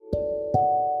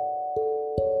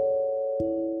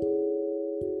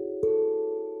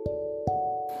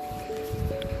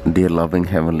Dear loving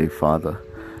Heavenly Father,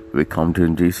 we come to you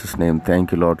in Jesus' name.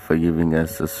 Thank you, Lord, for giving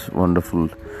us this wonderful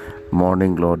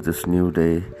morning, Lord, this new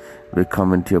day. We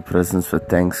come into your presence with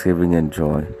thanksgiving and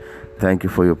joy. Thank you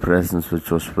for your presence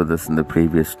which was with us in the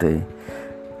previous day.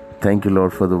 Thank you,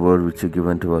 Lord, for the word which you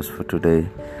given to us for today.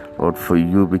 Lord, for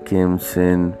you became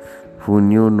sin who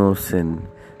knew no sin,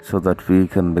 so that we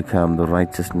can become the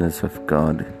righteousness of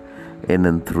God in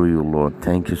and through you, Lord.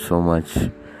 Thank you so much,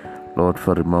 Lord,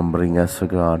 for remembering us, O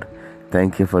God.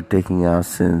 Thank you for taking our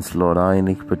sins, Lord, our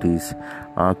iniquities,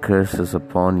 our curses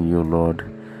upon you, Lord,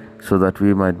 so that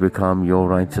we might become your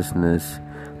righteousness,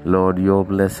 Lord, your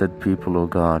blessed people, O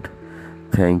God.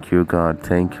 Thank you, God.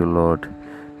 Thank you, Lord.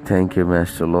 Thank you,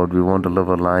 Master. Lord, we want to live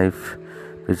a life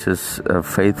which is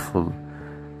faithful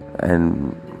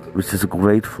and which is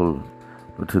grateful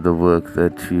to the work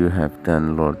that you have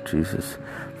done, Lord Jesus,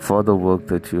 for the work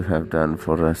that you have done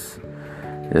for us.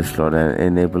 Yes, Lord, and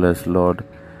enable us, Lord,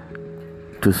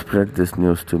 to spread this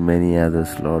news to many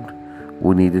others, Lord,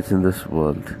 who need it in this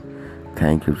world.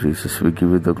 Thank you, Jesus. We give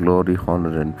you the glory,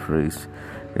 honor, and praise.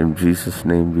 In Jesus'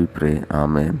 name we pray.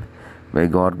 Amen. May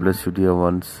God bless you, dear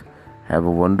ones. Have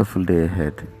a wonderful day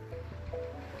ahead.